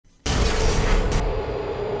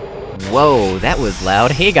Whoa, that was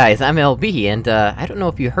loud. Hey guys, I'm LB, and I don't know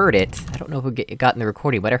if you heard it. I don't know if it got in the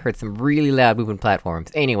recording, but I heard some really loud moving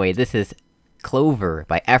platforms. Anyway, this is Clover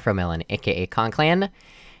by Afro Melon, aka Konclan.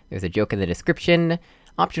 There's a joke in the description.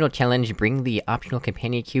 Optional challenge, bring the optional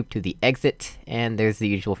companion cube to the exit, and there's the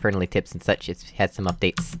usual friendly tips and such. It's had some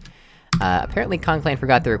updates. Apparently Konclan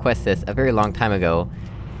forgot to request this a very long time ago.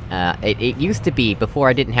 It used to be, before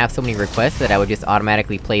I didn't have so many requests, that I would just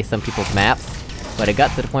automatically play some people's maps. But it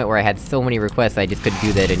got to the point where I had so many requests I just couldn't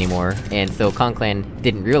do that anymore, and so Konclan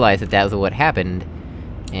didn't realize that that was what happened.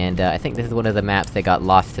 And, I think this is one of the maps that got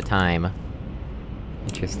lost to time.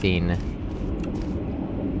 Interesting.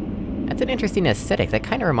 That's an interesting aesthetic, that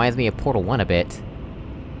kinda reminds me of Portal 1 a bit.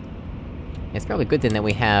 It's probably good then that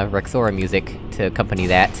we have Rexora music to accompany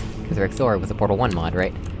that, because Rexora was a Portal 1 mod,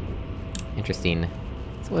 right? Interesting.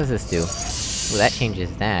 So what does this do? Well, that changes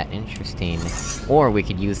that, interesting. Or we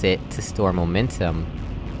could use it to store momentum.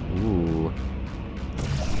 Ooh.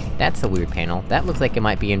 That's a weird panel. That looks like it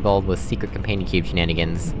might be involved with secret companion cube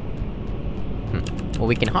shenanigans. Well,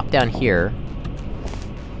 we can hop down here.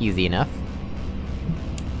 Easy enough.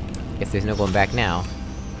 Guess there's no going back now.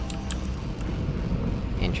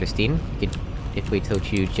 Interesting. We could, if we so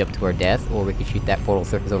choose, jump to our death, or we could shoot that portal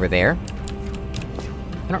surface over there.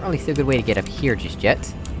 I don't really see a good way to get up here just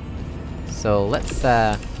yet. So, let's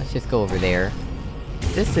just go over there.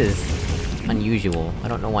 This is unusual. I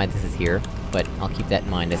don't know why this is here, but I'll keep that in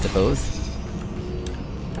mind, I suppose.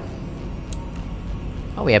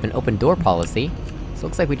 Oh, we have an open door policy. So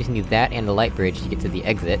looks like we just need that and the light bridge to get to the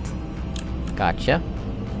exit. Gotcha.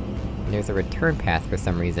 And there's a return path for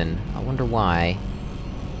some reason. I wonder why.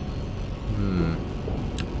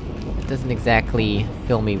 It doesn't exactly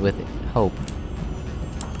fill me with hope.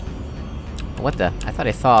 What the? I thought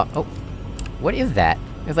I saw- oh! What is that?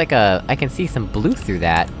 There's like a- I can see some blue through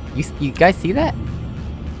that. You guys see that?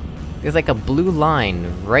 There's like a blue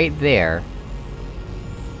line right there.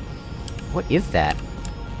 What is that?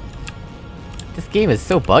 This game is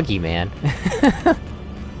so buggy, man.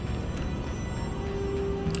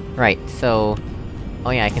 Right, so...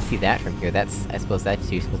 oh yeah, I can see that from here, that's- I suppose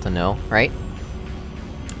that's useful to know, right?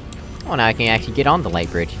 Oh, now I can actually get on the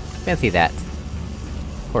light bridge. Fancy that.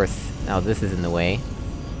 Of course, now this is in the way.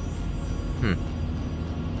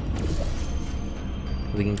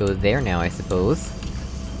 We can go there now, I suppose.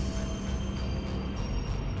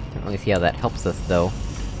 Don't really see how that helps us, though.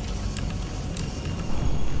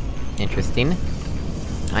 Interesting.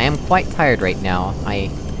 I am quite tired right now. I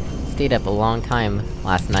stayed up a long time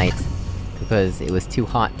last night, because it was too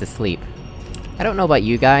hot to sleep. I don't know about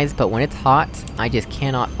you guys, but when it's hot, I just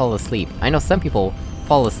cannot fall asleep. I know some people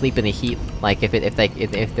fall asleep in the heat, like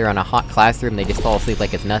if they're in a hot classroom, they just fall asleep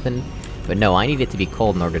like it's nothing. But no, I need it to be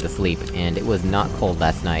cold in order to sleep, and it was not cold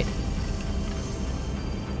last night.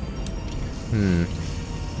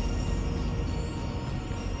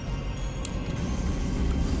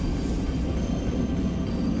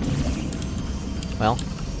 Well,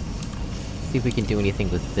 see if we can do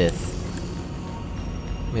anything with this.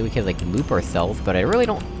 Maybe we could, like, loop ourselves, but I really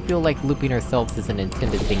don't feel like looping ourselves is an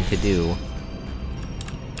intended thing to do.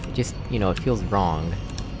 It just, you know, it feels wrong.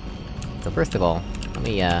 So first of all, let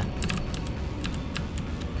me, let's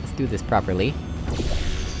do this properly.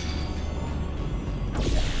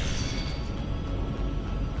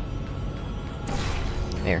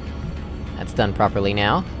 There. That's done properly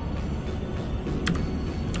now.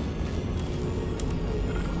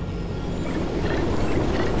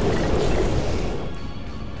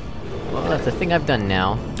 Well, that's the thing I've done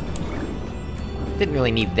now. Didn't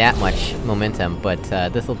really need that much momentum, but,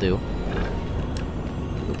 this'll do.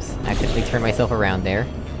 Oops, accidentally turned myself around there.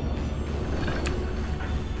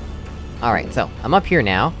 Alright, so, I'm up here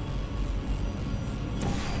now.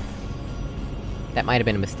 That might have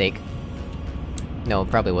been a mistake. No, it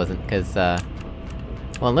probably wasn't, cause, well,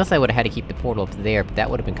 unless I would've had to keep the portal up to there, but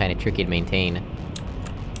that would've been kinda tricky to maintain.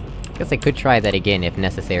 Guess I could try that again if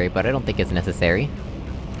necessary, but I don't think it's necessary.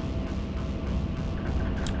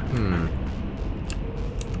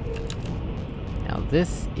 Now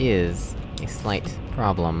this is a slight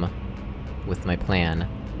problem with my plan.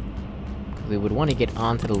 We would want to get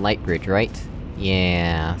onto the light bridge, right?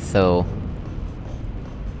 Yeah, so...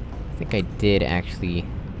 I think I did actually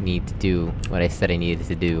need to do what I said I needed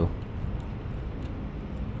to do.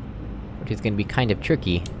 Which is gonna be kind of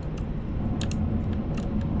tricky.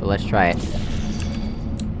 But let's try it.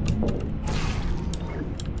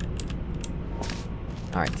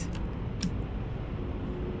 Alright.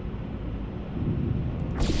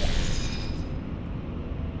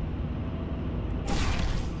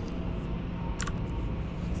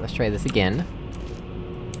 So let's try this again.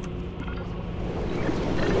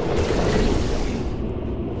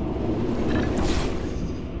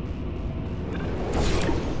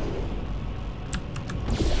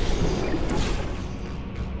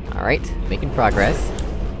 Alright, making progress.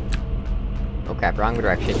 Oh crap, wrong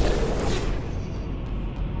direction.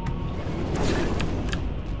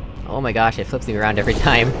 Oh my gosh, it flips me around every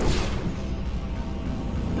time.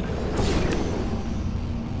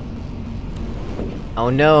 Oh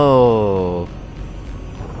no!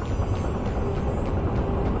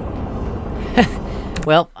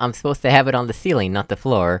 Well, I'm supposed to have it on the ceiling, not the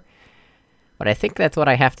floor. But I think that's what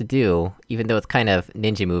I have to do, even though it's kind of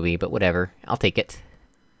ninja movie, but whatever. I'll take it.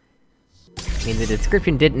 I mean, the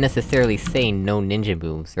description didn't necessarily say no ninja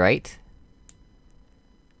moves, right?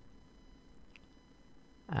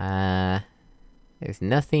 There's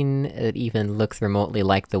nothing that even looks remotely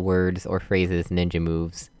like the words or phrases ninja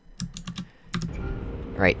moves.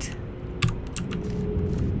 Right.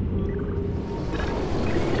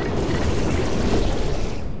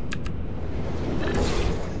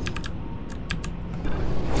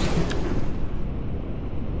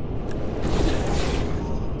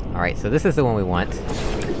 Alright, so this is the one we want.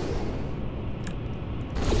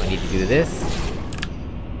 I need to do this.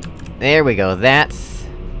 There we go,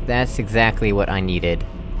 that's exactly what I needed.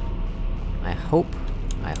 I hope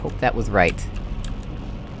that was right.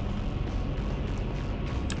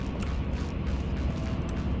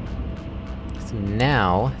 So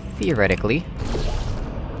now, theoretically...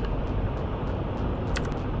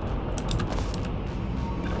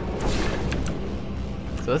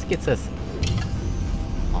 So this gets us...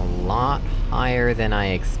 a lot higher than I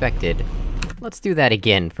expected. Let's do that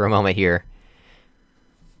again for a moment here.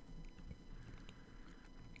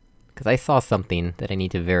 Cause I saw something that I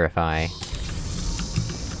need to verify.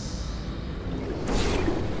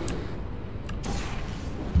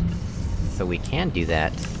 So we can do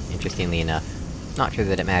that, interestingly enough. Not sure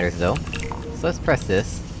that it matters though. So let's press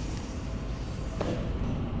this.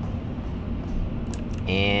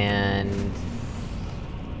 And...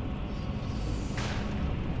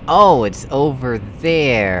 oh, it's over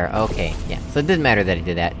there! Okay, yeah. So it didn't matter that I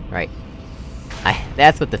did that, right.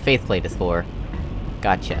 That's what the faith plate is for.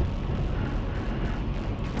 Gotcha.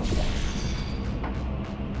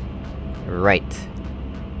 Right.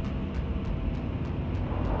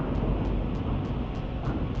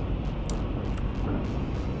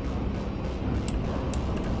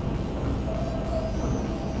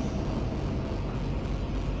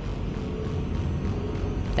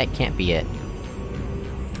 That can't be it.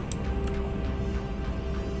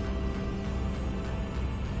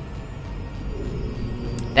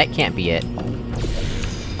 That can't be it.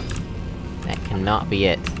 That cannot be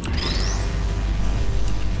it.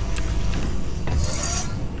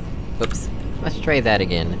 Oops. Let's try that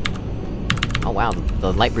again. Oh wow,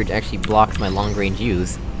 the light bridge actually blocks my long-range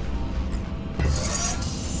use.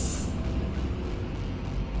 It's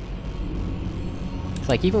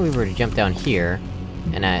like, even if we were to jump down here,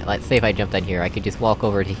 and let's say if I jump down here, I could just walk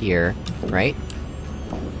over to here, right?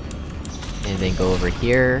 And then go over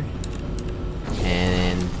here...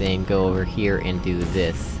 and then go over here and do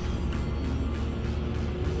this.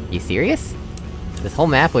 You serious? This whole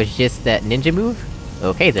map was just that ninja move?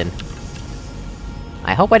 Okay then.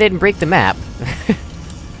 I hope I didn't break the map.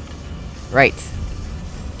 Right.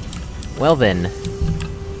 Well then.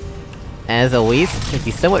 As always, thank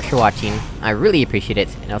you so much for watching, I really appreciate it,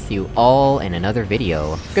 and I'll see you all in another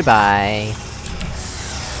video. Goodbye!